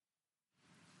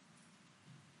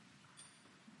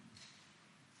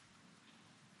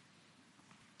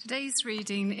Today's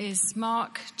reading is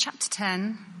Mark chapter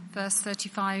 10, verse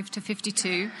 35 to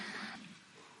 52.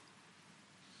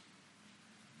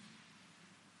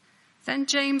 Then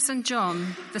James and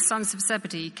John, the sons of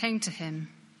Zebedee, came to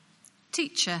him.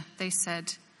 "Teacher," they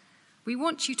said, "we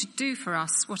want you to do for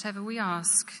us whatever we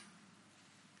ask."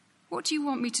 "What do you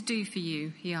want me to do for you?"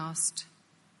 he asked.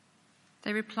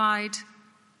 They replied,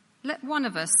 "Let one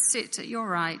of us sit at your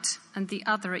right and the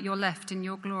other at your left in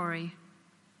your glory."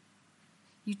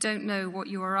 "You don't know what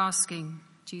you are asking,"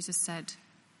 Jesus said.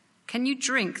 "Can you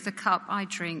drink the cup I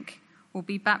drink, or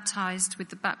be baptized with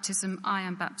the baptism I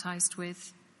am baptized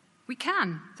with?" "We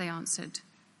can," they answered.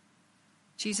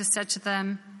 Jesus said to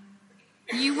them,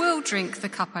 "You will drink the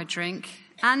cup I drink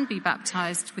and be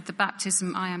baptized with the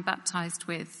baptism I am baptized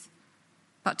with.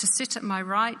 But to sit at my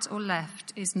right or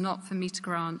left is not for me to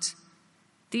grant.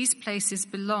 These places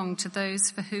belong to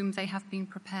those for whom they have been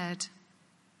prepared."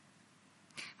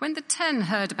 When the 10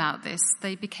 heard about this,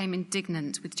 they became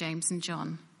indignant with James and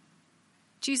John.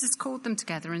 Jesus called them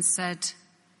together and said,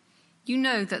 "You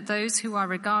know that those who are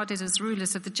regarded as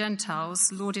rulers of the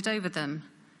Gentiles lord it over them,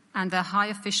 and their high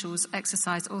officials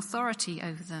exercise authority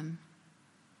over them.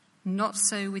 Not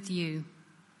so with you.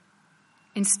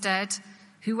 Instead,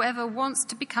 whoever wants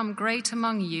to become great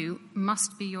among you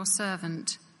must be your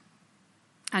servant,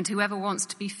 and whoever wants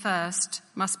to be first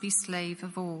must be slave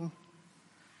of all.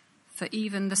 For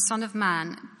even the Son of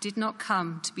Man did not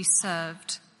come to be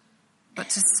served, but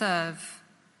to serve,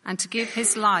 and to give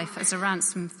his life as a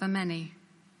ransom for many."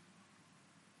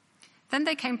 Then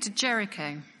they came to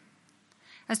Jericho.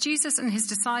 As Jesus and his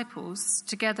disciples,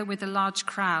 together with a large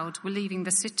crowd, were leaving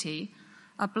the city,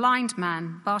 a blind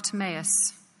man,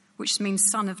 Bartimaeus, which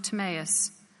means son of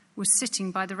Timaeus, was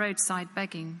sitting by the roadside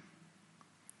begging.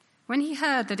 When he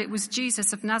heard that it was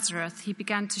Jesus of Nazareth, he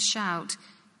began to shout,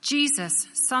 "Jesus,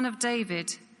 Son of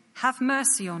David, have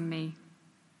mercy on me."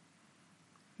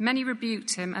 Many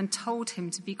rebuked him and told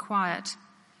him to be quiet,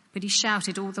 but he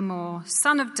shouted all the more,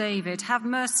 "Son of David, have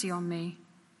mercy on me."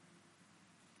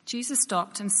 Jesus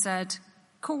stopped and said,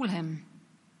 "Call him."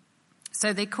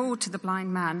 So they called to the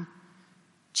blind man,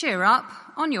 "Cheer up,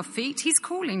 on your feet, he's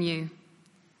calling you."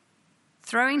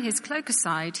 Throwing his cloak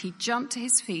aside, he jumped to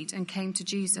his feet and came to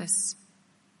Jesus.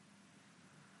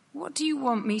 "What do you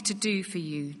want me to do for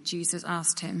you?" Jesus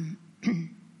asked him.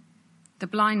 The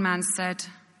blind man said,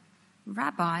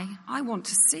 "Rabbi, I want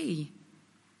to see."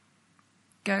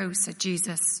 "Go," said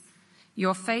Jesus,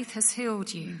 "your faith has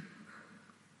healed you."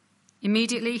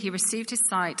 Immediately he received his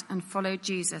sight and followed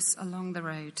Jesus along the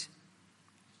road.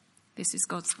 This is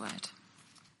God's word.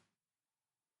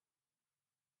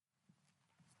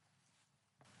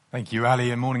 Thank you,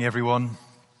 Ali, and morning, everyone.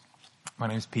 My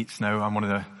name is Pete Snow. I'm one of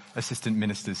the assistant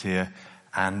ministers here,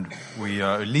 and we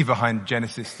leave behind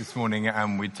Genesis this morning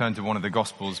and we turn to one of the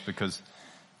Gospels because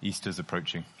Easter's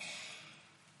approaching.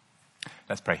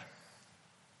 Let's pray.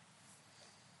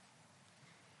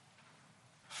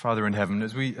 Father in heaven,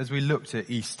 as we look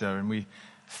to Easter and we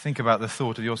think about the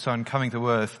thought of your Son coming to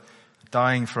earth,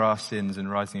 dying for our sins and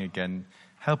rising again,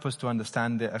 help us to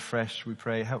understand it afresh, we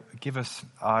pray. Give us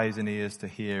eyes and ears to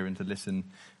hear and to listen,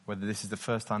 whether this is the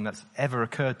first time that's ever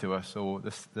occurred to us or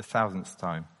the 1,000th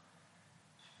time.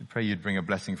 We pray you'd bring a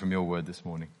blessing from your word this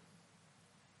morning.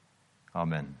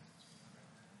 Amen.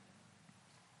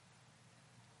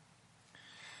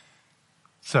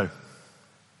 So,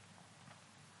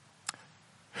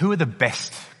 who are the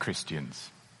best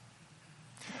Christians?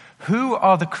 Who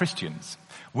are the Christians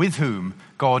with whom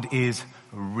God is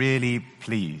really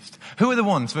pleased? Who are the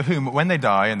ones for whom, when they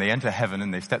die and they enter heaven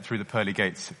and they step through the pearly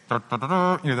gates,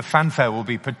 the fanfare will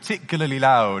be particularly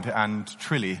loud and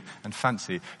trilly and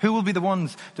fancy? Who will be the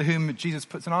ones to whom Jesus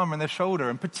puts an arm on their shoulder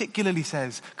and particularly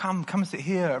says, come sit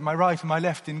here at my right and my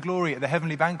left in glory at the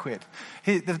heavenly banquet.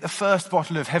 Here, the first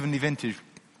bottle of heavenly vintage,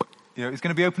 is going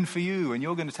to be open for you and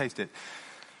you're going to taste it.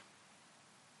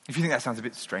 If you think that sounds a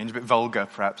bit strange, a bit vulgar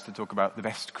perhaps to talk about the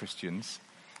best Christians,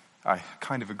 I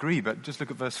kind of agree, but just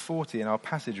look at verse 40 in our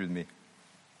passage with me.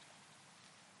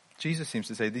 Jesus seems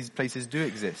to say these places do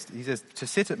exist. He says, "To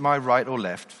sit at my right or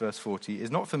left," verse 40,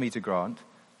 "is not for me to grant,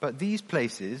 but these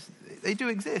places, they do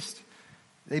exist.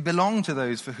 They belong to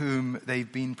those for whom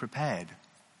they've been prepared."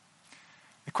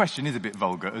 The question is a bit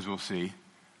vulgar, as we'll see,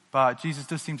 but Jesus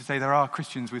does seem to say there are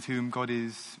Christians with whom God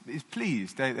is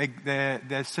pleased.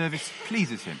 Their service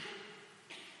pleases him.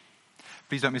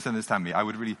 Please don't misunderstand me. I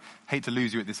would really hate to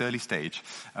lose you at this early stage.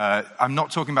 I'm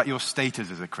not talking about your status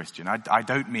as a Christian. I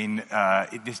don't mean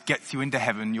this gets you into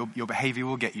heaven, your behavior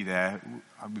will get you there.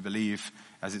 We believe,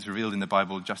 as it's revealed in the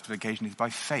Bible, justification is by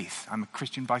faith. I'm a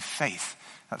Christian by faith.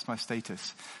 That's my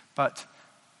status. But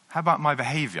how about my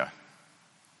behavior?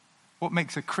 What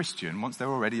makes a Christian, once they're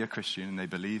already a Christian and they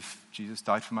believe Jesus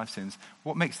died for my sins,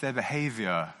 what makes their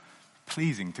behavior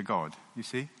pleasing to God? You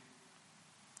see?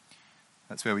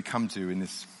 That's where we come to in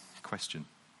this question.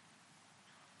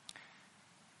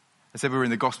 I said we're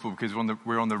in the gospel because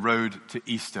we're on the road to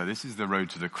Easter. This is the road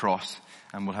to the cross,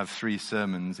 and we'll have 3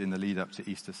 sermons in the lead up to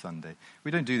Easter Sunday. We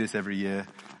don't do this every year,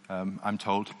 I'm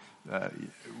told,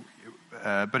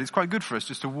 but it's quite good for us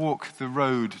just to walk the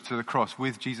road to the cross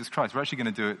with Jesus Christ. We're actually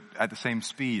going to do it at the same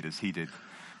speed as he did,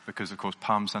 because of course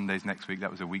Palm Sunday's next week.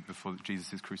 That was a week before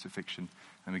Jesus' crucifixion,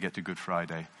 and we get to Good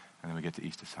Friday, and then we get to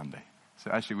Easter Sunday.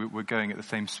 So actually we're going at the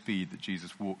same speed that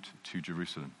Jesus walked to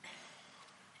Jerusalem.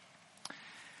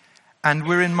 And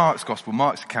we're in Mark's gospel,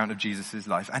 Mark's account of Jesus'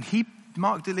 life. And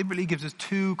Mark deliberately gives us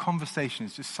 2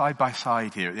 conversations just side by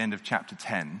side here at the end of chapter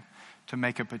 10 to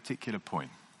make a particular point.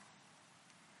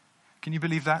 Can you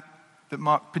believe that? That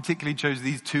Mark particularly chose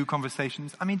these 2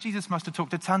 conversations? I mean, Jesus must have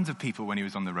talked to tons of people when he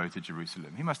was on the road to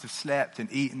Jerusalem. He must have slept and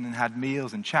eaten and had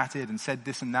meals and chatted and said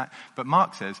this and that. But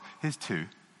Mark says, here's 2.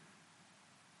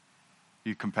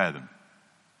 You compare them.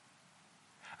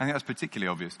 I think that's particularly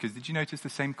obvious, because did you notice the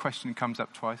same question comes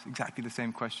up twice? Exactly the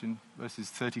same question, verses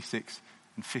 36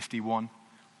 and 51.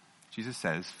 Jesus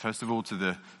says, first of all to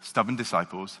the stubborn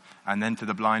disciples, and then to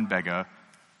the blind beggar,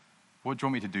 what do you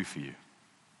want me to do for you?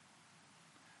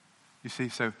 You see,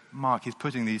 so Mark is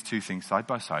putting these 2 things side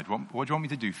by side. What do you want me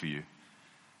to do for you?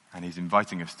 And he's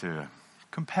inviting us to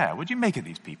compare. What do you make of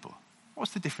these people?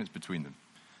 What's the difference between them?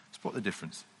 Spot the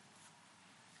difference.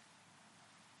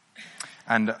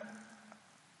 And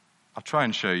I'll try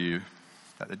and show you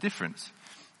that the difference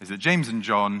is that James and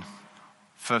John,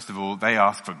 first of all, they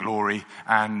ask for glory,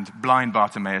 and blind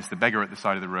Bartimaeus, the beggar at the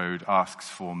side of the road, asks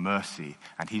for mercy,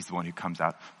 and he's the one who comes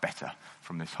out better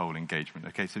from this whole engagement.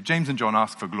 Okay, so James and John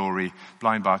ask for glory,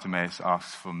 blind Bartimaeus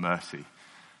asks for mercy.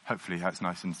 Hopefully that's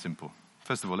nice and simple.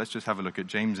 First of all, let's just have a look at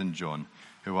James and John,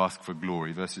 who ask for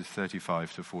glory, verses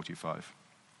 35 to 45.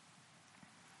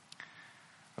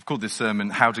 I've called this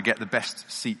sermon, How to Get the Best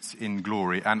Seats in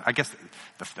Glory. And I guess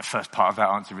the first part of that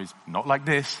answer is not like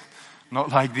this, not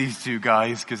like these 2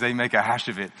 guys, because they make a hash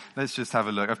of it. Let's just have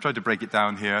a look. I've tried to break it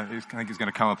down here. I think it's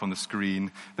going to come up on the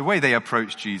screen. The way they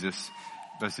approach Jesus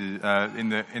versus, in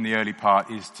the early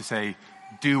part is to say,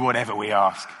 do whatever we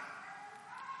ask.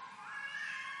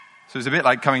 So it's a bit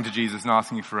like coming to Jesus and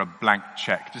asking for a blank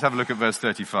check. Just have a look at verse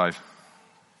 35.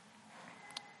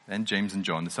 Then James and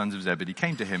John, the sons of Zebedee,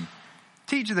 came to him.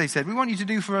 Teacher, they said, we want you to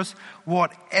do for us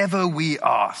whatever we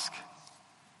ask.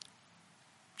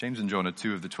 James and John are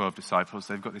 2 of the 12 disciples.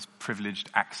 They've got this privileged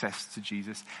access to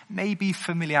Jesus. Maybe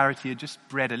familiarity had just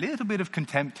bred a little bit of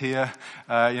contempt here.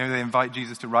 They invite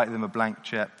Jesus to write them a blank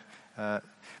check.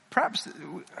 Perhaps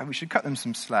we should cut them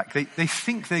some slack. They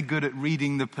think they're good at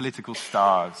reading the political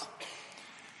stars.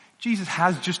 Jesus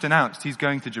has just announced he's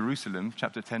going to Jerusalem,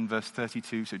 chapter 10, verse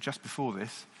 32, so just before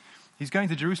this. He's going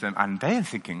to Jerusalem, and they're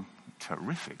thinking,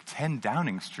 terrific, 10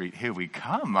 Downing Street, here we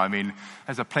come. I mean,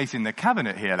 there's a place in the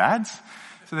cabinet here, lads.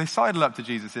 So they sidle up to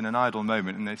Jesus in an idle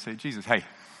moment, and they say, Jesus, hey,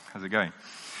 how's it going?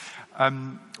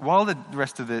 While the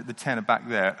rest of the 10 are back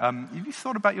there, have you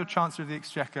thought about your Chancellor of the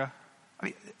Exchequer? I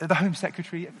mean, the Home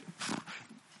Secretary?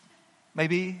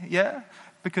 Maybe, yeah?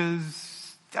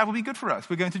 Because that will be good for us.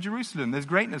 We're going to Jerusalem. There's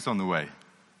greatness on the way.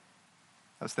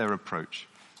 That's their approach.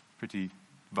 Pretty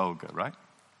vulgar, right?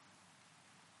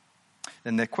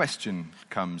 Then their question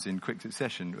comes in quick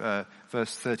succession.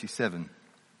 Verse 37.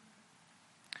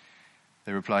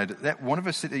 They replied, let one of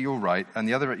us sit at your right and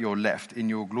the other at your left in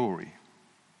your glory.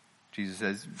 Jesus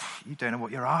says, you don't know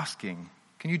what you're asking.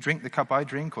 Can you drink the cup I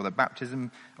drink, or the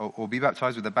baptism, or be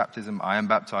baptized with the baptism I am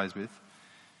baptized with?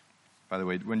 By the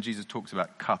way, when Jesus talks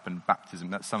about cup and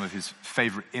baptism, that's some of his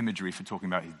favorite imagery for talking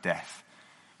about his death.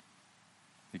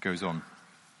 He goes on.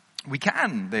 We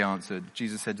can, they answered.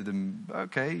 Jesus said to them,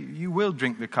 okay, you will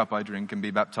drink the cup I drink and be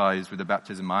baptized with the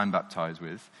baptism I am baptized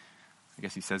with. I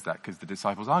guess he says that because the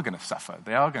disciples are going to suffer.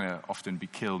 They are going to often be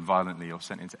killed violently or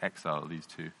sent into exile, these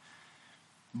 2.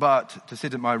 But to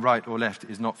sit at my right or left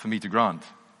is not for me to grant.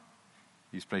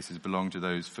 These places belong to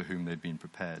those for whom they've been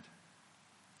prepared.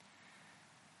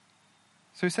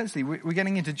 So essentially, we're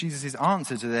getting into Jesus'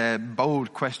 answer to their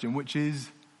bold question, which is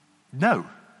no.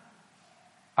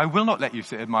 I will not let you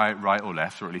sit at my right or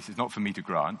left, or at least it's not for me to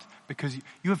grant, because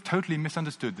you have totally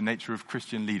misunderstood the nature of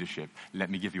Christian leadership. Let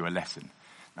me give you a lesson.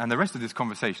 And the rest of this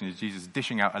conversation is Jesus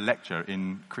dishing out a lecture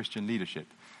in Christian leadership,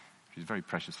 which is very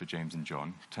precious for James and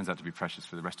John. It turns out to be precious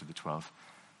for the rest of the 12.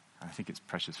 And I think it's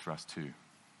precious for us too.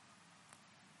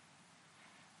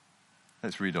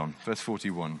 Let's read on. Verse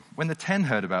 41. When the 10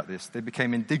 heard about this, they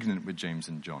became indignant with James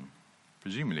and John,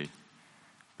 presumably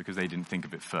because they didn't think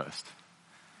of it first.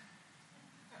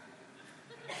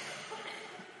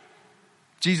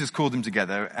 Jesus called them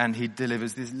together and he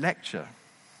delivers this lecture.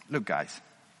 Look, guys,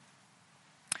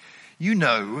 you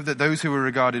know that those who are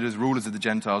regarded as rulers of the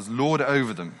Gentiles lord it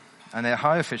over them, and their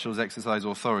high officials exercise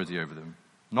authority over them.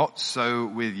 Not so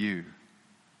with you.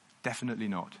 Definitely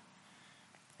not.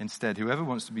 Instead, whoever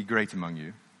wants to be great among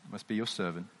you must be your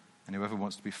servant, and whoever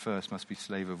wants to be first must be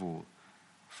slave of all.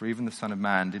 For even the Son of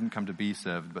Man didn't come to be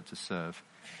served, but to serve,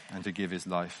 and to give his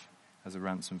life as a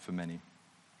ransom for many.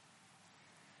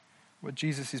 What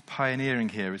Jesus is pioneering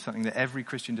here is something that every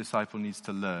Christian disciple needs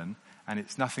to learn, and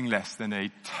it's nothing less than a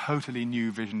totally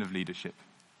new vision of leadership.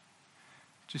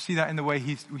 Do you see that in the way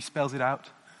he spells it out?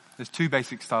 There's two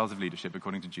basic styles of leadership,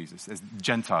 according to Jesus. There's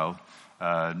Gentile,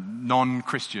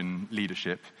 non-Christian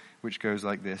leadership, which goes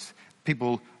like this.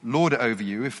 People lord it over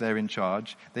you if they're in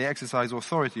charge. They exercise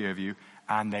authority over you,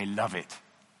 and they love it.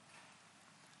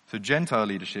 So Gentile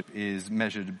leadership is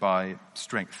measured by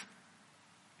strength.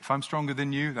 If I'm stronger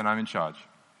than you, then I'm in charge.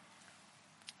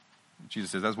 Jesus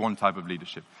says that's one type of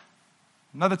leadership.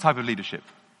 Another type of leadership,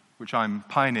 which I'm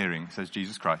pioneering, says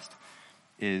Jesus Christ,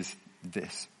 is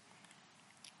this.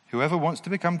 Whoever wants to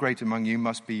become great among you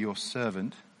must be your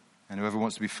servant, and whoever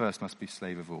wants to be first must be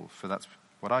slave of all, for that's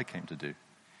what I came to do.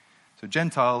 So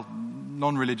Gentile,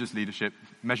 non-religious leadership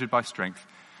measured by strength,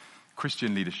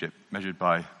 Christian leadership measured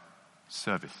by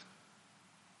service.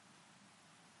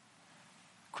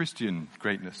 Christian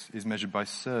greatness is measured by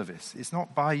service. It's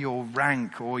not by your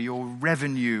rank or your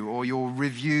revenue or your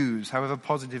reviews, however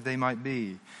positive they might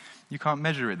be. You can't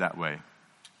measure it that way.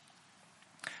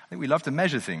 I think we love to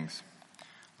measure things.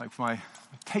 Like for my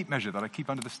tape measure that I keep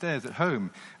under the stairs at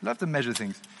home. I love to measure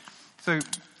things. So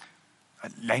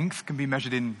length can be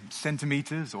measured in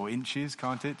centimeters or inches,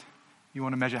 can't it? You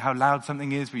want to measure how loud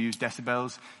something is, we use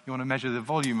decibels. You want to measure the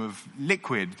volume of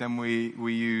liquid, then we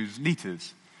use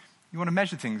liters. You want to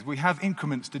measure things. We have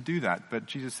increments to do that, but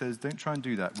Jesus says don't try and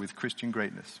do that with Christian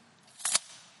greatness,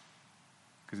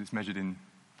 because it's measured in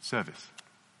service.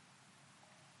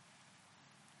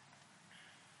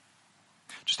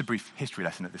 Just a brief history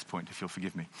lesson at this point, if you'll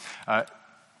forgive me.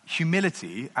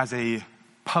 Humility as a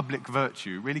public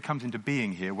virtue really comes into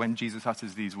being here when Jesus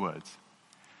utters these words.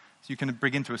 So you can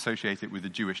begin to associate it with the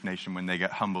Jewish nation when they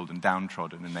get humbled and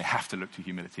downtrodden and they have to look to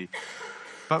humility.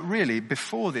 But really,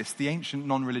 before this, the ancient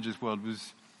non-religious world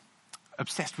was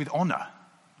obsessed with honor.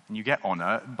 And you get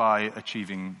honor by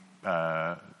achieving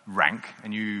rank,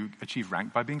 and you achieve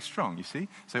rank by being strong, you see?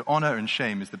 So honor and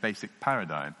shame is the basic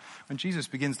paradigm. When Jesus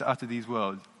begins to utter these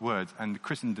words and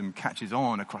Christendom catches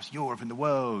on across Europe and the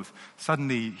world,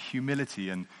 suddenly humility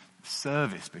and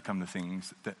service become the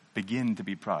things that begin to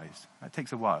be prized. It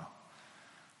takes a while.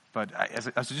 But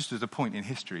just as a point in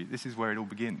history, this is where it all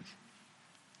begins.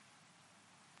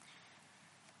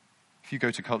 If you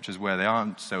go to cultures where they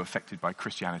aren't so affected by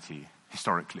Christianity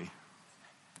historically,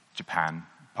 Japan,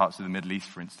 parts of the Middle East,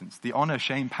 for instance, the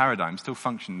honor-shame paradigm still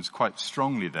functions quite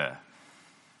strongly there.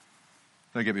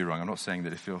 Don't get me wrong, I'm not saying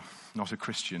that if you're not a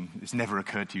Christian, it's never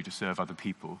occurred to you to serve other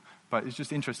people, but it's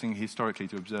just interesting historically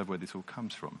to observe where this all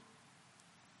comes from.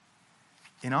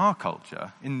 In our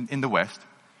culture, in the West,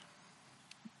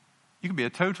 you can be a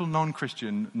total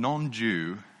non-Christian,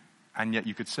 non-Jew, and yet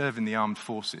you could serve in the armed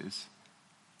forces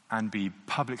and be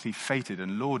publicly feted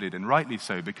and lauded, and rightly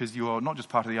so, because you are not just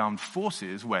part of the armed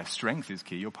forces, where strength is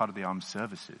key, you're part of the armed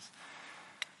services,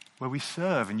 where we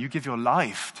serve and you give your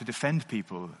life to defend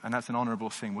people, and that's an honorable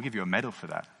thing. We'll give you a medal for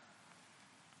that.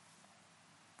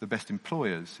 The best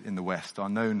employers in the West are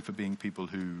known for being people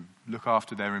who look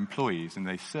after their employees and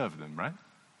they serve them, right?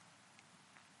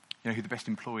 You know who the best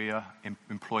employer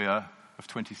of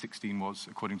 2016 was,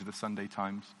 according to the Sunday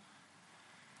Times?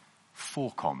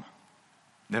 Forcom.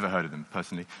 Never heard of them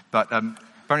personally, but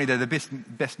apparently they're the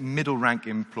best middle-rank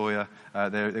employer.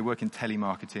 They work in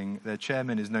telemarketing. Their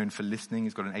chairman is known for listening.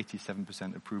 He's got an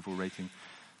 87% approval rating.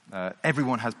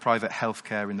 Everyone has private health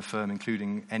care in the firm,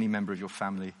 including any member of your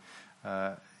family.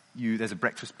 There's a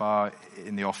breakfast bar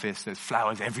in the office. There's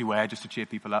flowers everywhere just to cheer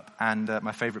people up. And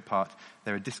my favorite part,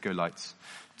 there are disco lights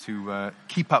to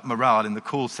keep up morale in the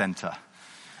call center.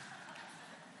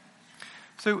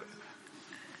 So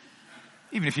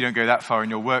even if you don't go that far in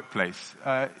your workplace,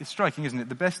 it's striking, isn't it?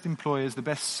 The best employers, the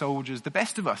best soldiers, the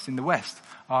best of us in the West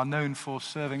are known for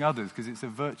serving others because it's a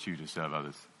virtue to serve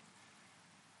others.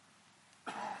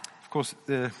 Of course,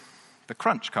 the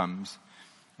crunch comes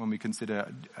when we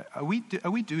consider, are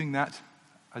we doing that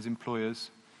as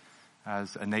employers,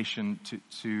 as a nation,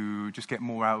 to just get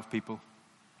more out of people?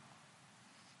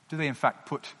 Do they in fact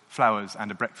put flowers and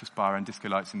a breakfast bar and disco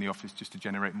lights in the office just to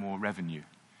generate more revenue?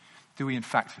 Do we in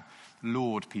fact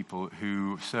laud people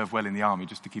who serve well in the army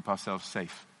just to keep ourselves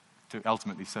safe, to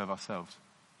ultimately serve ourselves?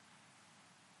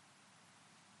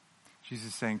 Jesus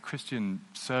is saying Christian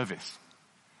service,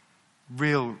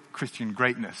 real Christian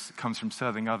greatness comes from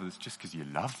serving others just because you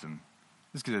love them,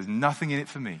 just because there's nothing in it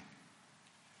for me.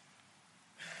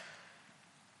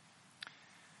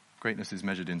 Greatness is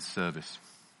measured in service.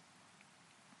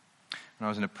 When I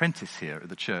was an apprentice here at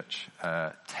the church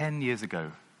 10 years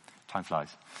ago, time flies,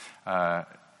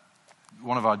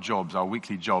 one of our jobs, our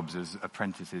weekly jobs as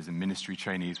apprentices and ministry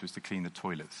trainees was to clean the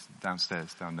toilets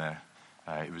downstairs, down there.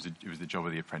 It was the job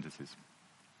of the apprentices.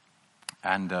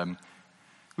 And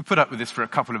we put up with this for a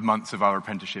couple of months of our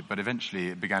apprenticeship, but eventually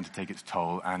it began to take its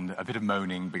toll, and a bit of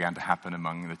moaning began to happen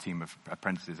among the team of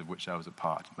apprentices of which I was a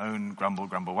part. Moan, grumble,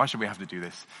 grumble. Why should we have to do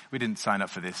this? We didn't sign up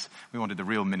for this. We wanted the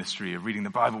real ministry of reading the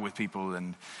Bible with people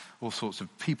and all sorts of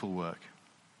people work.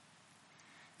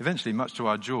 Eventually, much to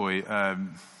our joy,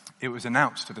 it was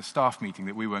announced at a staff meeting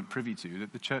that we weren't privy to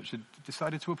that the church had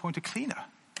decided to appoint a cleaner.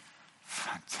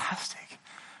 Fantastic.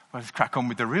 Well, let's crack on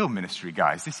with the real ministry,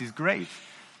 guys. This is great.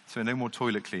 So no more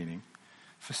toilet cleaning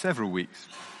for several weeks.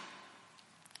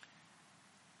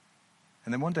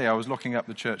 And then one day I was locking up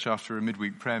the church after a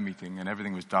midweek prayer meeting, and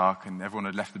everything was dark and everyone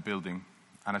had left the building.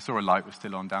 And I saw a light was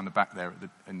still on down the back there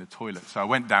in the toilet. So I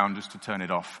went down just to turn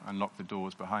it off and lock the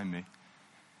doors behind me.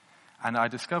 And I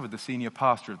discovered the senior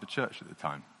pastor of the church at the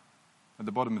time, at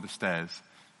the bottom of the stairs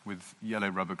with yellow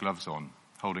rubber gloves on,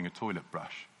 holding a toilet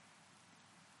brush.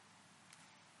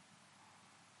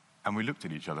 And we looked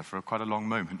at each other for quite a long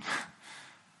moment.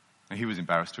 And he was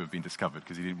embarrassed to have been discovered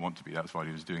because he didn't want to be. That's why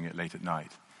he was doing it late at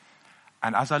night.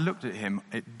 And as I looked at him,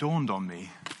 it dawned on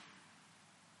me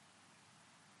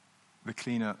the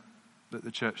cleaner that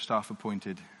the church staff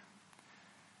appointed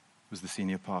was the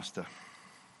senior pastor.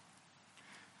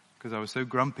 Because I was so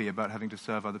grumpy about having to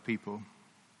serve other people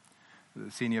that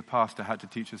the senior pastor had to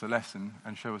teach us a lesson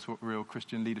and show us what real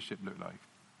Christian leadership looked like.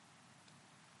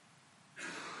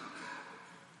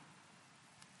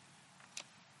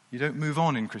 You don't move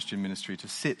on in Christian ministry to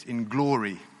sit in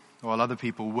glory while other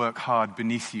people work hard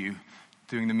beneath you,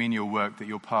 doing the menial work that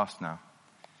you're past now.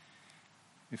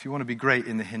 If you want to be great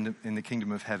in the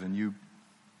kingdom of heaven, you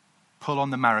pull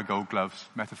on the marigold gloves,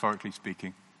 metaphorically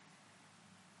speaking,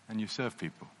 and you serve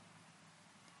people.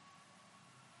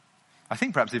 I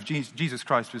think perhaps if Jesus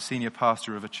Christ was senior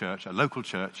pastor of a church, a local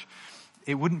church,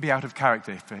 it wouldn't be out of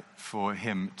character for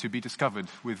him to be discovered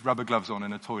with rubber gloves on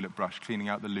and a toilet brush cleaning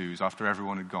out the loos after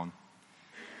everyone had gone.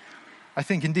 I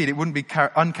think indeed it wouldn't be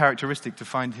uncharacteristic to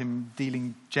find him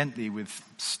dealing gently with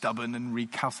stubborn and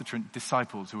recalcitrant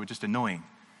disciples who were just annoying.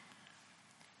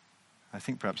 I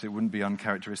think perhaps it wouldn't be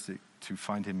uncharacteristic to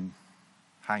find him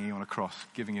hanging on a cross,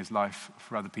 giving his life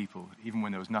for other people, even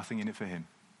when there was nothing in it for him.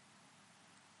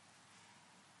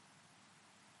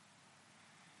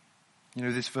 You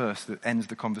know, this verse that ends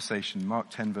the conversation, Mark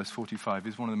 10, verse 45,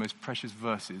 is one of the most precious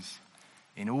verses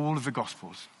in all of the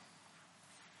Gospels.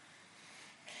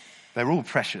 They're all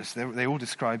precious. They all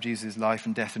describe Jesus' life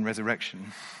and death and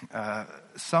resurrection.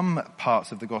 Some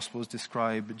parts of the Gospels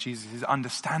describe Jesus'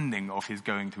 understanding of his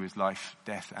going to his life,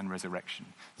 death, and resurrection.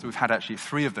 So we've had actually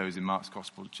 3 of those in Mark's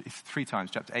Gospel, 3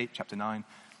 times, chapter 8, chapter 9,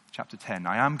 chapter 10.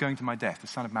 I am going to my death. The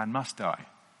Son of Man must die.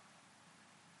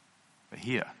 But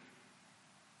here,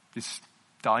 this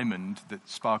diamond that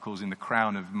sparkles in the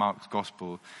crown of Mark's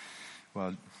Gospel,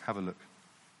 well, have a look.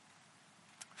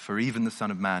 For even the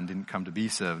Son of Man didn't come to be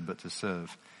served, but to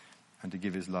serve, and to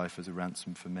give his life as a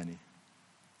ransom for many.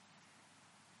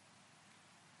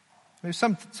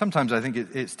 Sometimes I think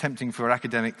it's tempting for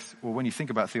academics, or when you think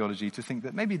about theology, to think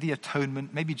that maybe the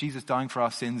atonement, maybe Jesus dying for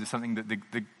our sins is something that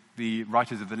the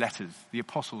writers of the letters, the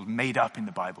apostles, made up in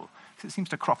the Bible. Because it seems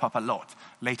to crop up a lot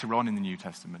later on in the New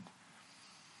Testament.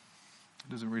 It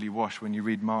doesn't really wash when you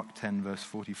read Mark 10, verse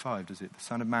 45, does it? The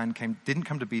Son of Man didn't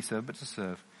come to be served, but to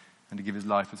serve, and to give his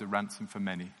life as a ransom for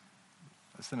many.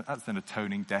 That's an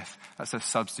atoning death. That's a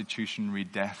substitutionary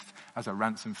death as a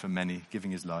ransom for many,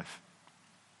 giving his life.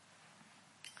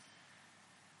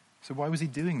 So why was he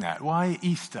doing that? Why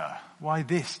Easter? Why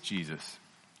this Jesus?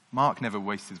 Mark never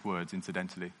wastes his words,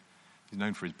 incidentally. He's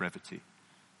known for his brevity.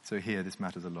 So here, this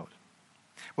matters a lot.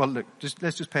 Well, look,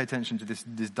 let's just pay attention to this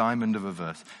diamond of a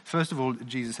verse. First of all,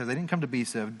 Jesus says, I didn't come to be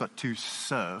served, but to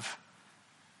serve.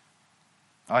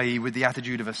 I.e., with the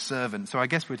attitude of a servant. So I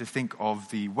guess we're to think of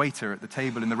the waiter at the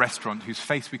table in the restaurant whose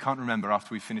face we can't remember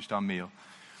after we've finished our meal.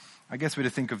 I guess we're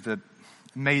to think of the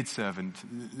maidservant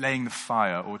laying the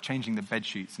fire or changing the bed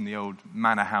sheets in the old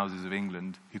manor houses of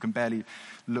England, who can barely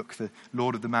look the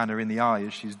lord of the manor in the eye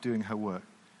as she's doing her work.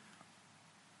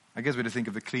 I guess we're to think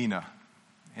of the cleaner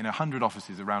in 100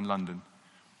 offices around London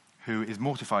who is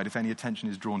mortified if any attention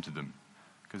is drawn to them,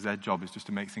 because their job is just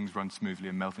to make things run smoothly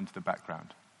and melt into the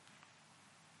background.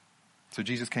 So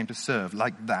Jesus came to serve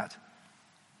like that.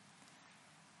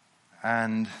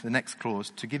 And the next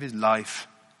clause, to give his life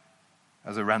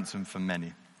as a ransom for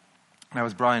many. Now,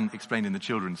 as Brian explained in the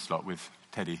children's slot with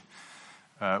Teddy,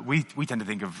 we tend to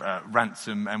think of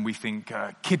ransom and we think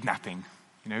kidnapping.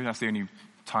 You know, that's the only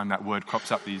time that word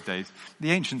crops up these days.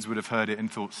 The ancients would have heard it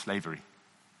and thought slavery.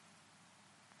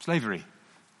 Slavery.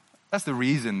 That's the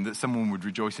reason that someone would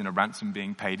rejoice in a ransom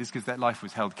being paid, is because their life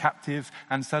was held captive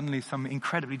and suddenly some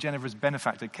incredibly generous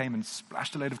benefactor came and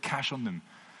splashed a load of cash on them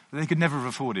that they could never have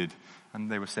afforded,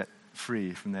 and they were set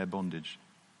free from their bondage.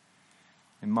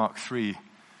 In Mark 3,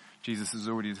 Jesus has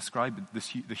already described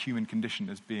the human condition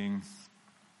as being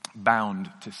bound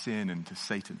to sin and to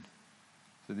Satan.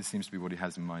 So this seems to be what he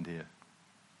has in mind here.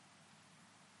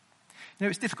 You know,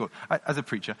 it's difficult. As a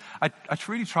preacher, I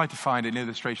really tried to find an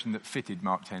illustration that fitted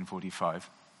Mark 10:45.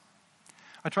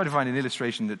 I tried to find an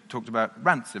illustration that talked about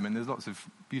ransom, and there's lots of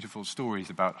beautiful stories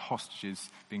about hostages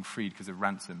being freed because of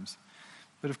ransoms.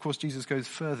 But of course, Jesus goes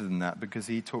further than that, because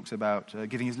he talks about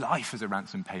giving his life as a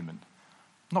ransom payment.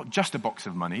 Not just a box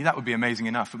of money, that would be amazing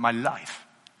enough, but my life.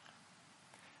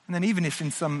 And then even if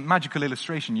in some magical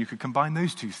illustration you could combine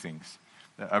those two things,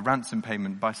 a ransom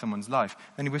payment by someone's life,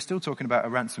 then we're still talking about a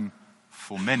ransom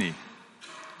for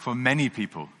many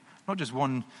people. Not just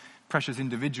one precious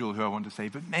individual who I want to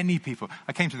save, but many people.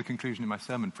 I came to the conclusion in my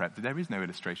sermon prep that there is no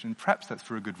illustration. Perhaps that's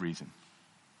for a good reason.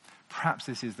 Perhaps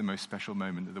this is the most special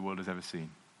moment that the world has ever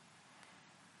seen.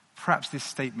 Perhaps this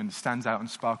statement stands out and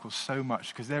sparkles so much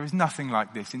because there is nothing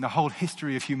like this in the whole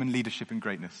history of human leadership and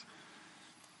greatness.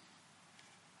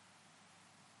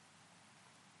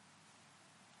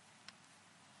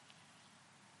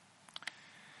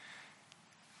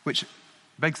 Which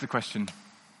begs the question,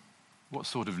 what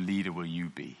sort of leader will you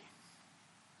be?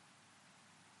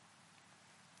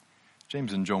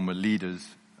 James and John were leaders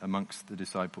amongst the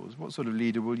disciples. What sort of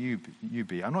leader will you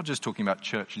be? I'm not just talking about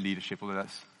church leadership, although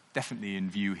that's definitely in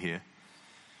view here.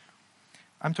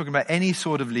 I'm talking about any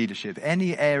sort of leadership,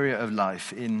 any area of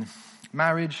life, in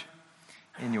marriage,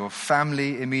 in your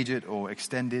family, immediate or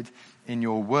extended, in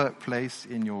your workplace,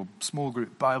 in your small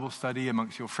group Bible study,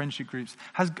 amongst your friendship groups.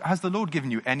 Has the Lord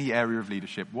given you any area of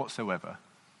leadership whatsoever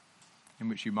in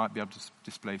which you might be able to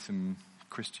display some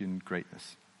Christian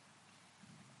greatness?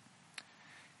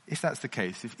 If that's the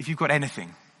case, if you've got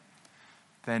anything,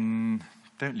 then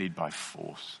don't lead by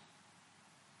force.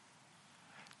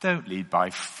 Don't lead by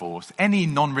force. Any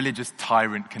non-religious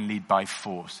tyrant can lead by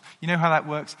force. You know how that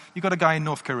works? You've got a guy in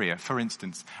North Korea, for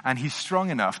instance, and he's strong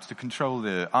enough to control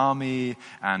the army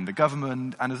and the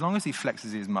government, and as long as he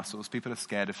flexes his muscles, people are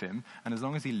scared of him, and as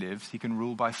long as he lives, he can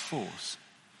rule by force.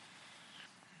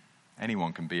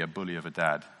 Anyone can be a bully of a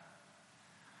dad,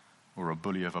 or a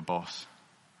bully of a boss,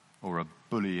 or a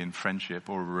bully in friendship,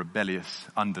 or a rebellious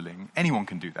underling. Anyone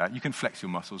can do that. You can flex your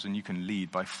muscles and you can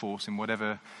lead by force in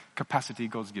whatever capacity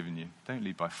God's given you. Don't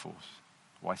lead by force.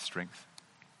 Why strength?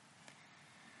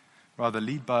 Rather,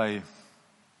 lead by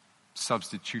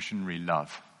substitutionary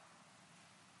love.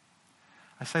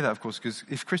 I say that, of course, because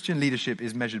if Christian leadership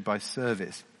is measured by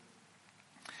service,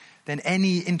 then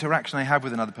any interaction I have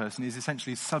with another person is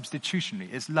essentially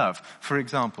substitutionary. It's love. For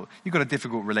example, you've got a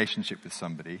difficult relationship with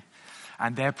somebody,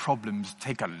 and their problems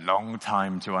take a long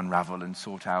time to unravel and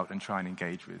sort out and try and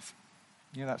engage with.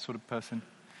 You know that sort of person?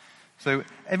 So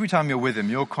every time you're with them,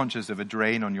 you're conscious of a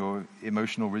drain on your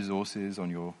emotional resources,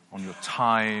 on your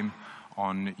time,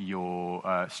 on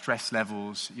your stress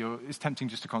levels. It's tempting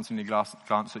just to constantly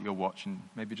glance at your watch and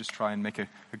maybe just try and make a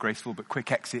graceful but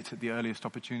quick exit at the earliest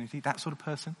opportunity. That sort of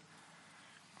person.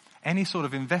 Any sort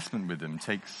of investment with them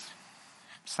takes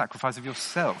sacrifice of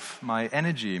yourself, my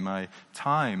energy, my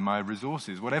time, my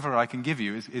resources, whatever I can give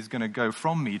you is going to go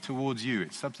from me towards you.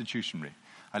 It's substitutionary.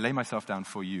 I lay myself down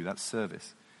for you. That's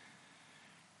service.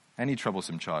 Any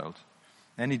troublesome child,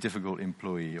 any difficult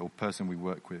employee or person we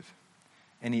work with,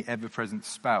 any ever-present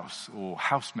spouse or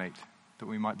housemate that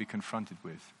we might be confronted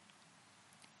with.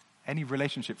 Any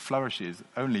relationship flourishes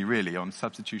only really on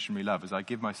substitutionary love as I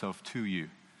give myself to you.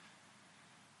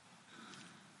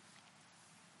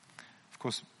 Of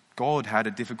course, God had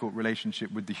a difficult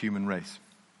relationship with the human race.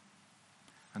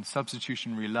 And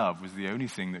substitutionary love was the only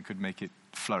thing that could make it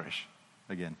flourish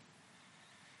again.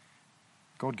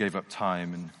 God gave up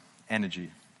time and energy,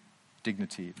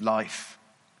 dignity, life.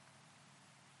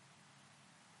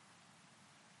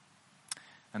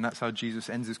 And that's how Jesus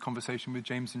ends his conversation with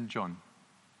James and John.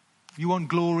 You want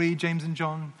glory, James and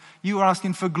John? You are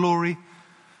asking for glory?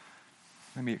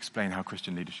 Let me explain how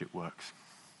Christian leadership works.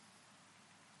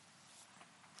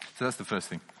 So that's the first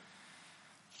thing.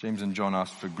 James and John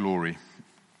asked for glory.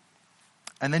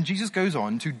 And then Jesus goes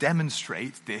on to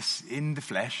demonstrate this in the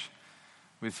flesh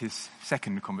with his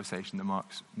second conversation that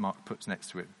Mark puts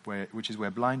next to it, which is where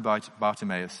blind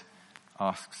Bartimaeus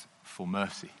asks for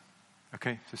mercy.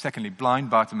 Okay, so secondly,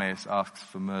 blind Bartimaeus asks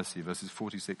for mercy, verses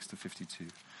 46 to 52.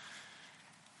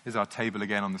 Here's our table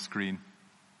again on the screen,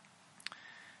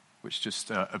 which just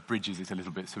abridges it a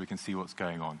little bit so we can see what's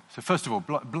going on. So first of all,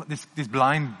 this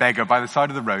blind beggar by the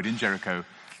side of the road in Jericho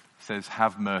says,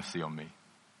 "Have mercy on me."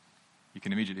 You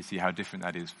can immediately see how different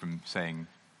that is from saying,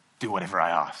 "Do whatever I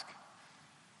ask."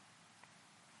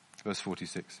 Verse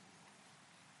 46.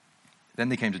 Then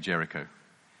they came to Jericho.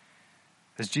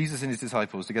 As Jesus and his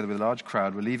disciples, together with a large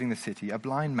crowd, were leaving the city, a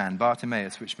blind man,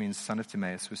 Bartimaeus, which means son of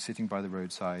Timaeus, was sitting by the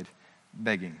roadside,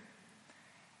 begging.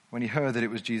 When he heard that it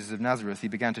was Jesus of Nazareth, he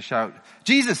began to shout,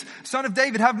 "Jesus, son of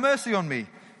David, have mercy on me."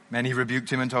 Many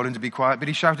rebuked him and told him to be quiet, but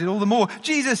he shouted all the more,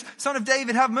 "Jesus, son of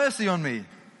David, have mercy on me."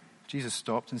 Jesus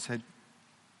stopped and said,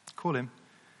 "Call him."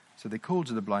 So they called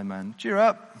to the blind man, "Cheer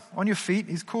up, on your feet,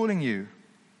 he's calling you."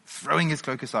 Throwing his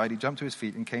cloak aside, he jumped to his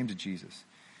feet and came to Jesus.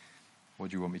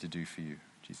 "What do you want me to do for you?"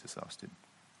 Jesus asked him.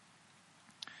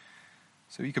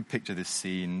 So you could picture this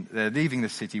scene. They're leaving the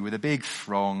city with a big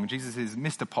throng. Jesus is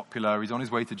Mr. Popular. He's on his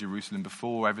way to Jerusalem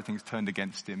before everything's turned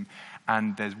against him.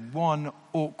 And there's one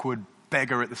awkward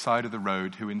beggar at the side of the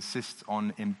road who insists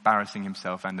on embarrassing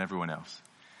himself and everyone else.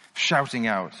 Shouting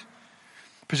out.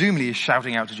 Presumably he's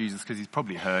shouting out to Jesus because he's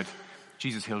probably heard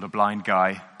Jesus healed a blind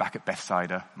guy back at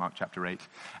Bethsaida, Mark chapter 8.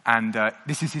 And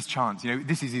this is his chance.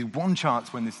 This is his one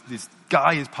chance when this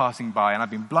guy is passing by, and I've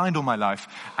been blind all my life,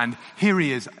 and here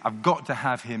he is. I've got to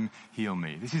have him heal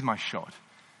me. This is my shot.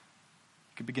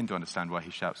 You can begin to understand why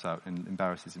he shouts out and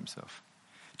embarrasses himself.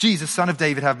 "Jesus, son of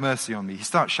David, have mercy on me." He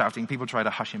starts shouting. People try to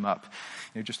hush him up.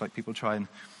 Just like people try and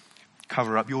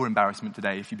cover up your embarrassment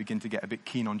today if you begin to get a bit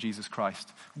keen on Jesus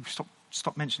Christ.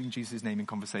 Stop mentioning Jesus' name in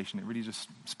conversation. It really just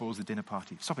spoils the dinner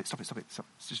party. Stop it.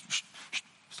 Just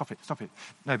stop it.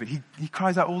 No, but he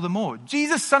cries out all the more,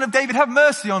 "Jesus, son of David, have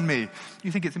mercy on me." You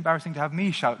think it's embarrassing to have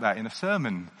me shout that in a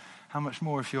sermon. How much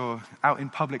more if you're out in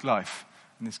public life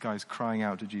and this guy's crying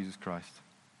out to Jesus Christ.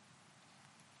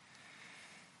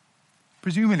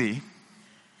 Presumably,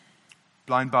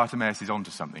 blind Bartimaeus is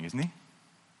onto something, isn't he?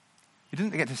 He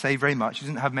doesn't get to say very much. He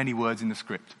doesn't have many words in the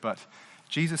script, but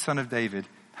 "Jesus, son of David,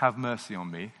 have mercy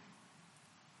on me."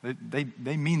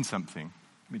 They mean something.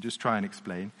 Let me just try and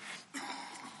explain.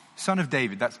 Son of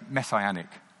David, that's messianic.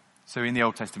 So in the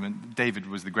Old Testament, David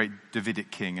was the great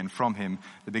Davidic king, and from him,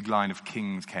 the big line of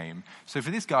kings came. So for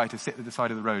this guy to sit at the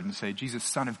side of the road and say, "Jesus,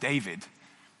 son of David,"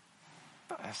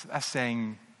 that's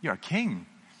saying, you're a king.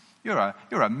 You're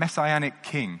a messianic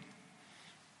king.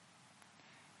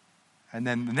 And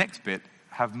then the next bit,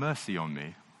 "have mercy on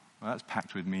me." Well, that's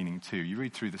packed with meaning too. You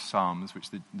read through the Psalms, which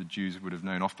the Jews would have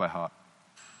known off by heart.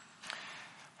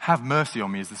 "Have mercy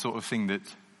on me" is the sort of thing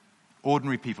that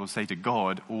ordinary people say to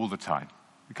God all the time.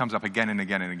 It comes up again and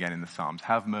again and again in the Psalms.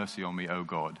 "Have mercy on me, O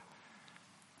God."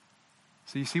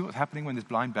 So you see what's happening when this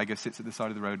blind beggar sits at the side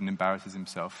of the road and embarrasses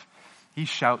himself? He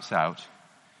shouts out,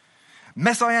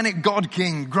 "Messianic God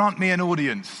King, grant me an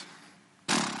audience."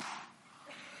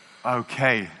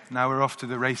 Okay, now we're off to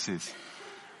the races.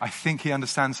 I think he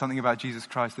understands something about Jesus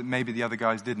Christ that maybe the other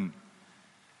guys didn't.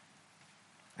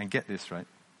 And get this, right?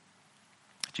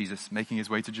 Jesus making his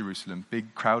way to Jerusalem,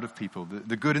 big crowd of people,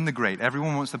 the good and the great.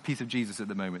 Everyone wants a piece of Jesus at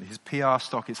the moment. His PR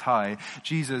stock is high.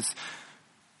 Jesus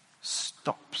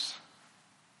stops.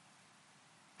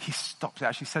 He stops. It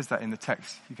actually says that in the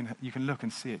text. You can look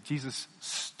and see it. Jesus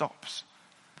stops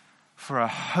for a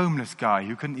homeless guy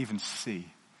who couldn't even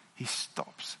see. He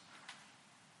stops.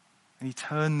 And he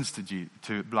turns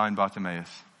to blind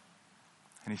Bartimaeus.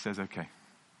 And he says, "Okay,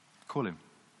 call him.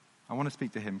 I want to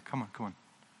speak to him. Come on.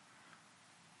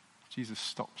 Jesus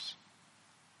stops.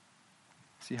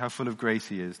 See how full of grace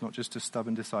he is, not just to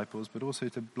stubborn disciples, but also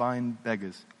to blind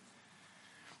beggars.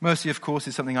 Mercy, of course,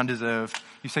 is something undeserved.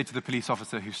 You say to the police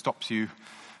officer who stops you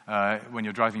when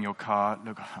you're driving your car,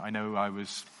 "Look, I know I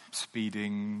was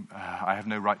speeding. I have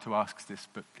no right to ask this,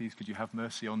 but please could you have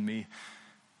mercy on me?"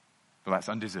 Well, that's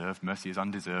undeserved. Mercy is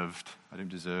undeserved. I don't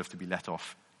deserve to be let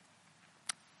off.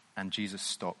 And Jesus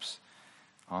stops,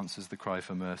 answers the cry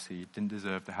for mercy. He didn't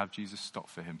deserve to have Jesus stop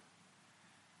for him,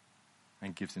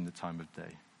 and gives him the time of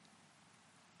day.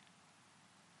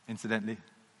 Incidentally,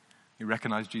 you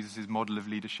recognize Jesus' model of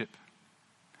leadership.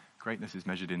 Greatness is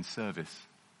measured in service.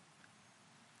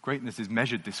 Greatness is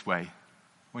measured this way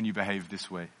when you behave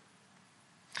this way.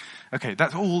 Okay,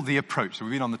 that's all the approach. So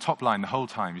we've been on the top line the whole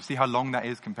time. You see how long that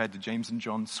is compared to James and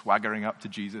John swaggering up to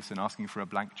Jesus and asking for a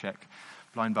blank check?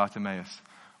 Blind Bartimaeus.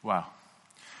 Wow.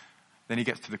 Then he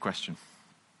gets to the question.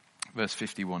 Verse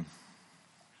 51.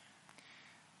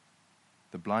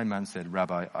 The blind man said,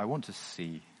 Rabbi, I want to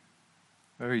see.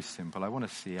 Very simple. I want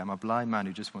to see. I'm a blind man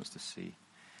who just wants to see.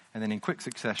 And then in quick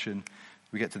succession,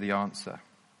 we get to the answer.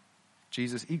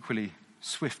 Jesus, equally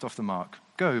swift off the mark.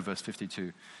 Go, verse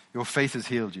 52. Your faith has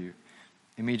healed you.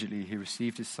 Immediately he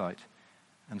received his sight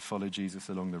and followed Jesus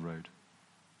along the road.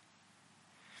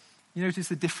 You notice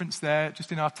the difference there,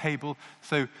 just in our table?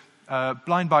 So,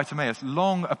 blind Bartimaeus,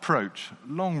 long approach,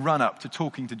 long run up to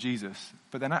talking to Jesus.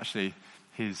 But then actually,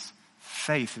 his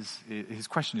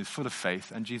question is full of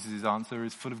faith, and Jesus' answer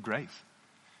is full of grace.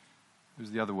 It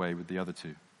was the other way with the other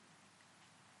two.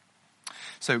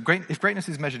 So if greatness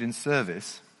is measured in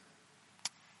service,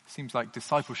 it seems like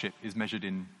discipleship is measured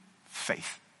in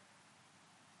faith.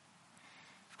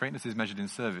 If greatness is measured in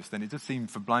service, then it does seem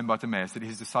for blind Bartimaeus that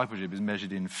his discipleship is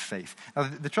measured in faith. Now,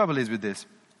 the trouble is with this,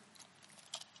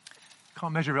 you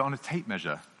can't measure it on a tape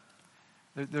measure.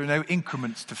 There are no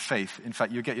increments to faith. In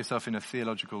fact, you get yourself in a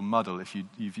theological muddle if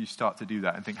you start to do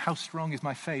that and think, how strong is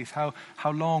my faith? How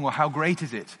long or how great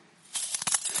is it?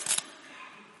 It's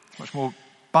much more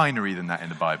binary than that in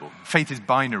the Bible. Faith is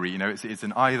binary, it's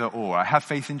an either or. I have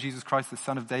faith in Jesus Christ, the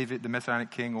Son of David, the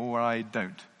Messianic King, or I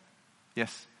don't.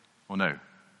 Yes or no?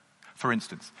 For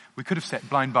instance, we could have set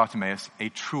blind Bartimaeus a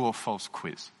true or false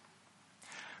quiz.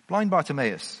 Blind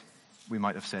Bartimaeus, we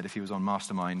might have said if he was on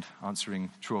Mastermind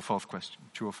answering true or false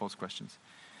questions.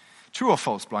 True or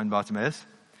false, blind Bartimaeus?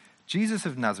 Jesus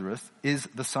of Nazareth is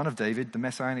the Son of David, the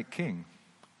Messianic King.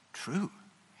 True,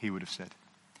 he would have said.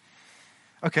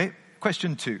 Okay,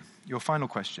 question 2, your final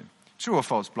question. True or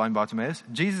false, blind Bartimaeus?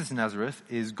 Jesus of Nazareth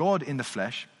is God in the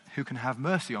flesh who can have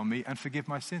mercy on me and forgive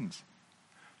my sins.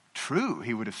 True,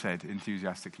 he would have said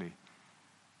enthusiastically.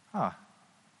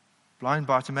 Blind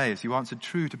Bartimaeus, you answered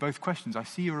true to both questions. I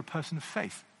see you're a person of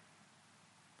faith.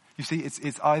 You see,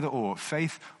 it's either or,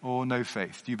 faith or no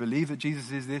faith. Do you believe that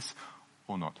Jesus is this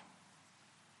or not?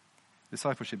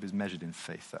 Discipleship is measured in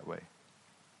faith that way.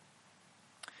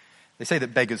 They say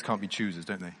that beggars can't be choosers,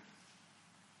 don't they?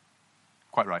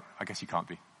 Quite right. I guess you can't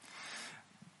be.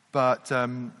 But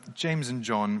James and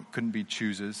John couldn't be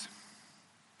choosers.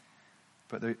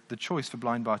 But the choice for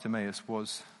blind Bartimaeus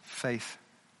was faith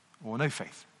or no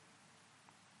faith.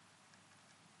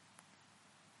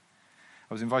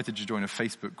 I was invited to join a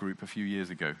Facebook group a few years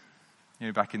ago.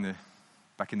 Back in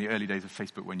the early days of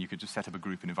Facebook, when you could just set up a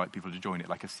group and invite people to join it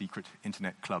like a secret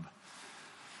internet club.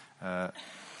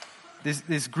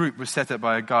 This group was set up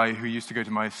by a guy who used to go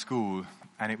to my school,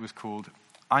 and it was called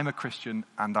I'm a Christian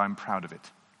and I'm Proud of It.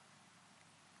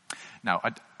 Now,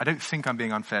 I don't think I'm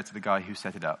being unfair to the guy who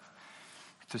set it up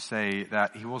to say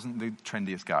that he wasn't the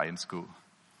trendiest guy in school.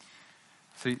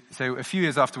 So a few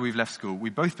years after we've left school, we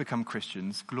both become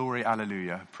Christians. Glory,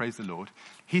 alleluia, praise the Lord.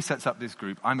 He sets up this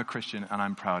group, I'm a Christian and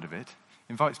I'm proud of it,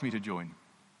 invites me to join.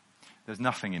 There's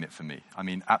nothing in it for me. I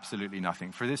mean, absolutely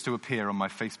nothing. For this to appear on my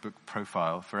Facebook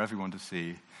profile for everyone to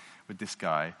see with this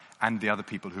guy and the other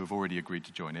people who have already agreed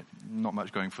to join it, not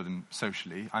much going for them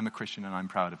socially. I'm a Christian and I'm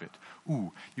proud of it.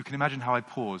 Ooh, you can imagine how I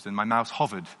paused and my mouse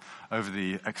hovered over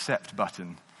the accept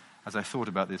button as I thought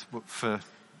about this for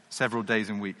several days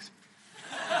and weeks.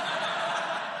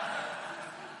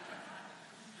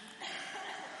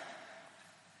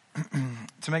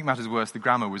 To make matters worse, the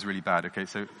grammar was really bad. Okay,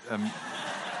 so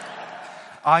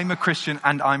I'm a Christian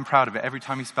and I'm proud of it. Every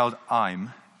time he spelled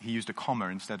I'm, he used a comma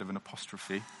instead of an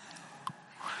apostrophe.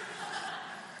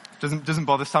 Doesn't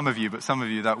bother some of you, but some of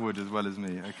you that would as well as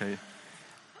me. Okay,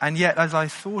 and yet as I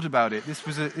thought about it, this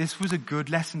was a good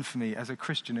lesson for me as a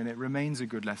Christian, and it remains a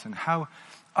good lesson. How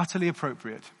utterly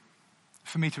appropriate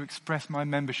for me to express my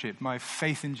membership, my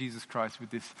faith in Jesus Christ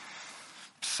with this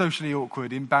socially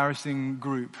awkward, embarrassing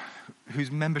group whose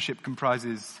membership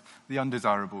comprises the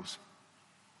undesirables.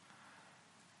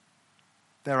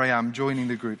 There I am, joining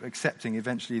the group, accepting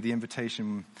eventually the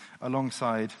invitation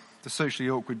alongside the socially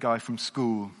awkward guy from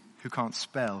school who can't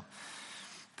spell,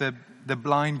 the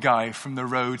blind guy from the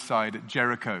roadside at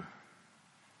Jericho,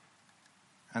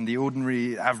 and the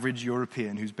ordinary, average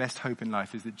European whose best hope in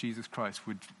life is that Jesus Christ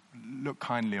would look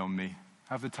kindly on me,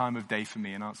 have the time of day for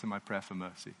me, and answer my prayer for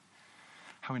mercy.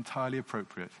 How entirely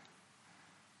appropriate.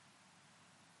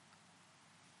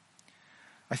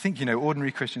 I think,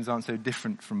 ordinary Christians aren't so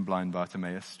different from blind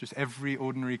Bartimaeus. Just every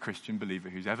ordinary Christian believer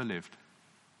who's ever lived.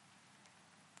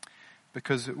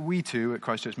 Because we too at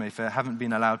Christ Church Mayfair haven't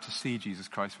been allowed to see Jesus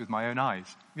Christ with my own eyes.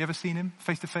 Have you ever seen him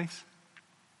face to face?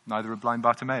 Neither have blind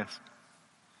Bartimaeus.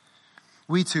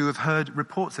 We too have heard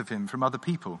reports of him from other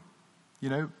people. You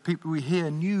know, people, we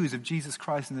hear news of Jesus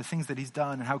Christ and the things that he's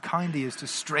done and how kind he is to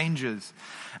strangers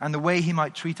and the way he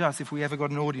might treat us if we ever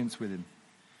got an audience with him.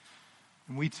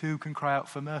 And we too can cry out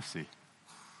for mercy.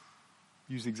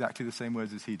 Use exactly the same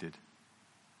words as he did.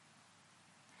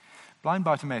 Blind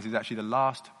Bartimaeus is actually the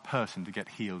last person to get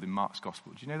healed in Mark's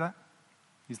gospel. Do you know that?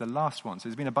 He's the last one. So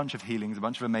there's been a bunch of healings, a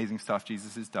bunch of amazing stuff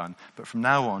Jesus has done. But from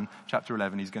now on, chapter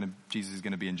 11, Jesus is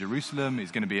going to be in Jerusalem.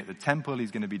 He's going to be at the temple.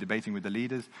 He's going to be debating with the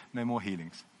leaders. No more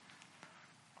healings.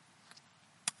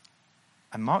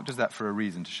 And Mark does that for a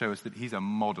reason, to show us that he's a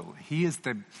model. He is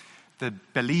the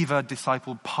believer,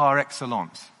 disciple par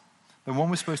excellence. The one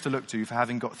we're supposed to look to for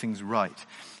having got things right.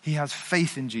 He has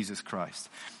faith in Jesus Christ.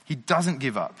 He doesn't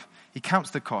give up. He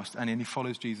counts the cost and then he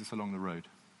follows Jesus along the road.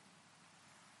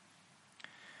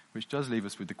 Which does leave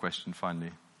us with the question,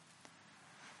 finally,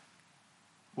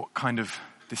 what kind of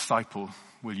disciple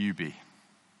will you be?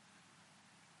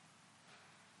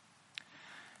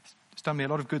 It's done me a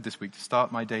lot of good this week to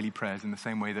start my daily prayers in the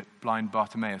same way that blind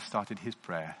Bartimaeus started his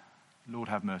prayer. Lord,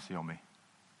 have mercy on me.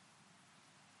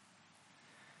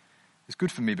 It's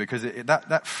good for me because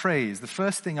that phrase, the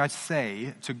first thing I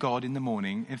say to God in the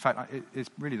morning, in fact, it's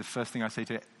really the first thing I say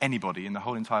to anybody in the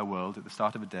whole entire world at the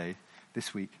start of a day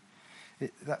this week.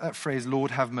 That phrase,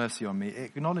 Lord, have mercy on me,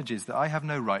 it acknowledges that I have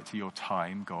no right to your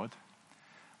time, God.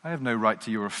 I have no right to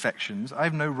your affections. I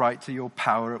have no right to your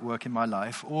power at work in my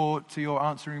life or to your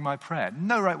answering my prayer.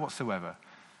 No right whatsoever.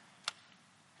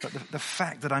 But the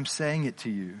fact that I'm saying it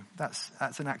to you, that's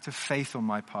an act of faith on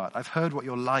my part. I've heard what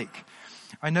you're like.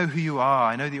 I know who you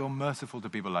are. I know that you're merciful to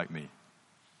people like me.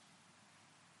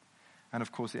 And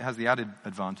of course, it has the added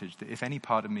advantage that if any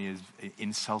part of me is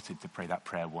insulted to pray that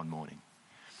prayer one morning,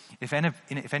 if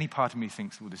any part of me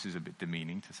thinks, well, this is a bit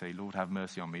demeaning to say, Lord, have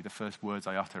mercy on me, the first words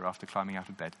I utter after climbing out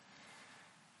of bed,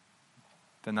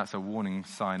 then that's a warning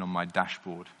sign on my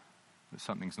dashboard that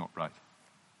something's not right.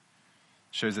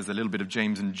 Shows there's a little bit of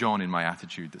James and John in my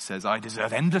attitude that says, I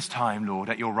deserve endless time, Lord,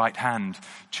 at your right hand,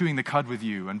 chewing the cud with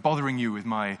you and bothering you with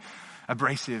my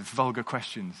abrasive, vulgar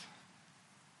questions.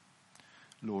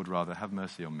 Lord, rather, have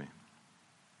mercy on me.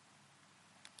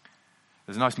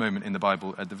 There's a nice moment in the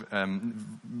Bible, at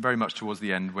very much towards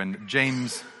the end, when John,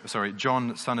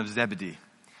 son of Zebedee,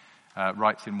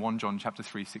 writes in 1 John chapter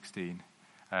 3:16,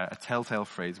 a telltale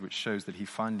phrase which shows that he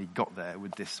finally got there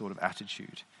with this sort of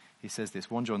attitude. He says this,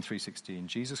 1 John 3:16,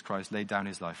 Jesus Christ laid down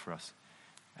his life for us,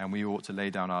 and we ought to lay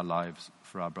down our lives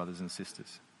for our brothers and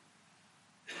sisters.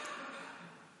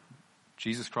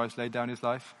 Jesus Christ laid down his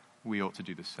life, we ought to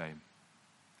do the same.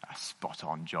 That's spot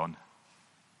on, John.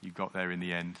 You got there in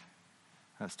the end.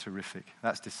 That's terrific.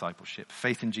 That's discipleship.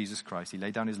 Faith in Jesus Christ. He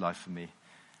laid down his life for me.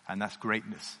 And that's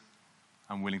greatness.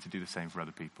 I'm willing to do the same for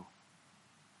other people.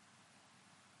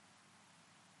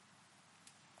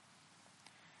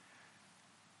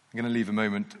 I'm going to leave a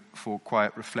moment for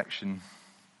quiet reflection,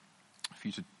 for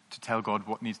you to tell God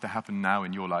what needs to happen now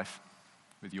in your life,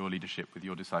 with your leadership, with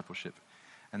your discipleship.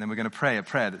 And then we're going to pray a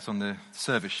prayer that's on the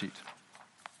service sheet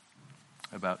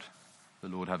about the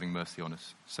Lord having mercy on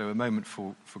us. So a moment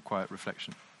for quiet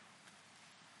reflection.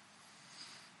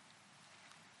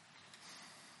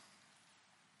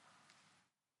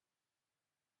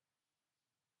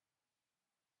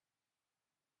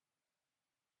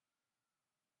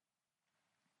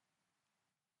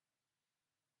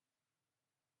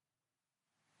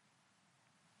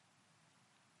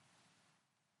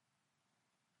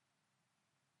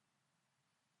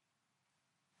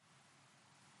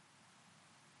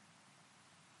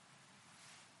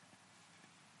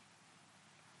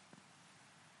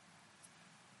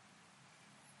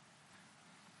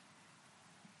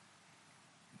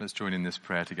 Let's join in this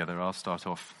prayer together. I'll start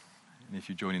off, and if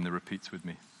you join in the repeats with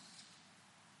me.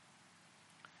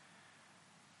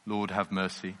 Lord, have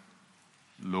mercy.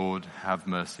 Lord, have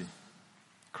mercy.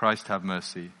 Christ, have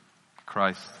mercy.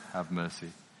 Christ, have mercy.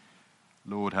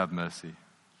 Lord, have mercy.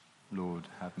 Lord,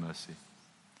 have mercy.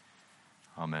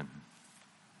 Amen.